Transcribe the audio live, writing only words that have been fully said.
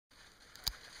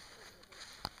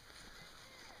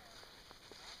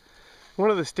One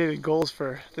of the stated goals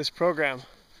for this program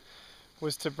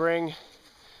was to bring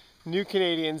new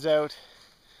Canadians out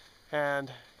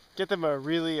and get them a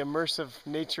really immersive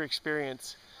nature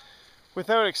experience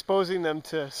without exposing them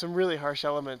to some really harsh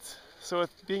elements. So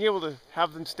being able to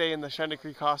have them stay in the Shunder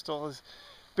Creek Hostel has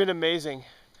been amazing.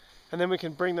 And then we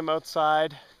can bring them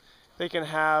outside. They can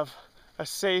have a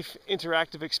safe,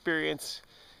 interactive experience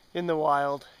in the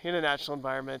wild, in a natural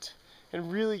environment,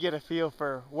 and really get a feel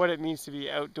for what it means to be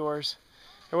outdoors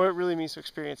and what it really means to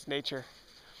experience nature.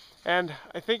 And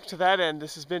I think to that end,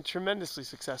 this has been tremendously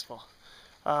successful.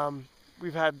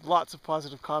 We've had lots of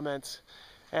positive comments,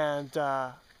 and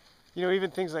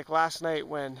even things like last night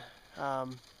when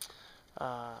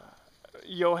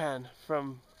Johan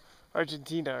from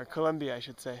Argentina, or Colombia I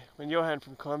should say, when Johan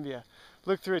from Colombia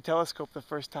looked through a telescope the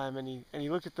first time and he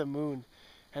looked at the moon,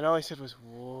 and all he said was,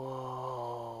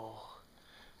 "Whoa."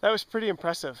 That was pretty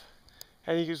impressive.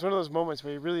 And it was one of those moments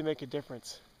where you really make a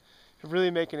difference, you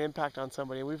really make an impact on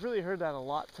somebody. And we've really heard that a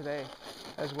lot today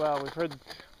as well. We've heard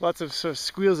lots of sort of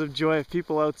squeals of joy of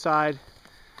people outside,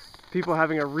 people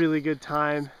having a really good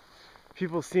time,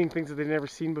 people seeing things that they've never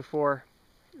seen before,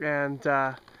 and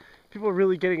people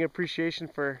really getting appreciation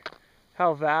for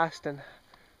how vast and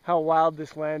how wild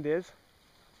this land is,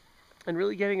 and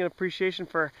really getting an appreciation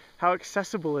for how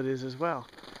accessible it is as well.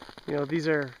 You know, these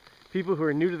are people who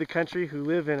are new to the country, who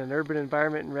live in an urban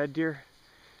environment in Red Deer,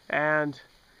 and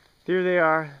here they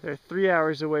are. They're 3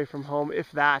 hours away from home, if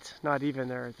that, not even.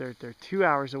 They're 2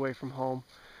 hours away from home,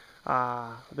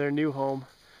 their new home,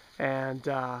 and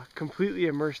completely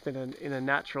immersed in a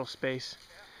natural space,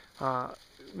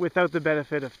 without the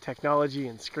benefit of technology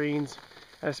and screens.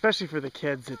 And especially for the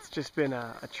kids, it's just been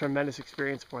a tremendous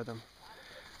experience for them.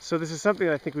 So this is something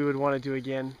that I think we would want to do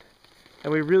again.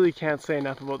 And we really can't say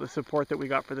enough about the support that we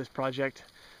got for this project.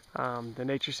 The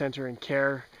Nature Center and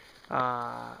CARE,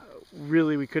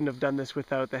 really we couldn't have done this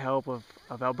without the help of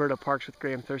Alberta Parks with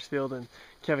Graham Thursfield and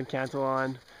Kevin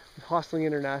Cantillon, with Hostelling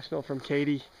International from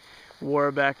Katie,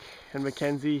 Warbeck and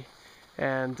Mackenzie,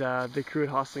 and the crew at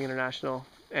Hostelling International,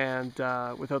 and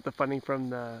without the funding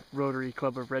from the Rotary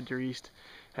Club of Red Deer East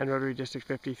and Rotary District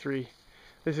 53.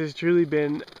 This has truly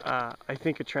been, I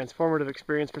think, a transformative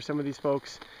experience for some of these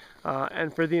folks,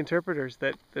 and for the interpreters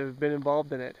that have been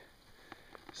involved in it.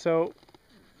 So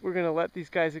we're going to let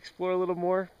these guys explore a little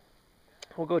more.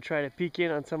 We'll go try to peek in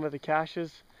on some of the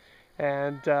caches,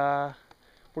 and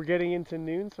we're getting into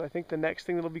noon, so I think the next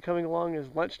thing that'll be coming along is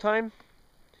lunchtime.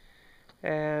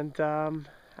 And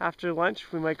after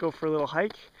lunch we might go for a little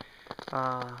hike.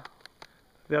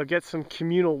 They'll get some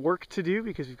communal work to do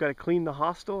because we've got to clean the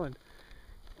hostel and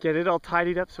get it all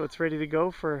tidied up so it's ready to go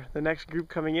for the next group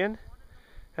coming in.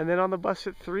 And then on the bus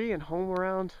at 3 and home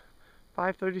around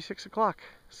 5:30, 6 o'clock.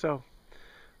 So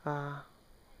I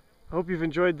hope you've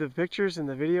enjoyed the pictures and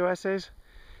the video essays,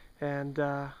 and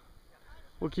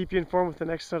we'll keep you informed with the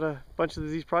next sort of bunch of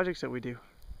these projects that we do.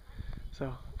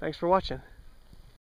 So thanks for watching.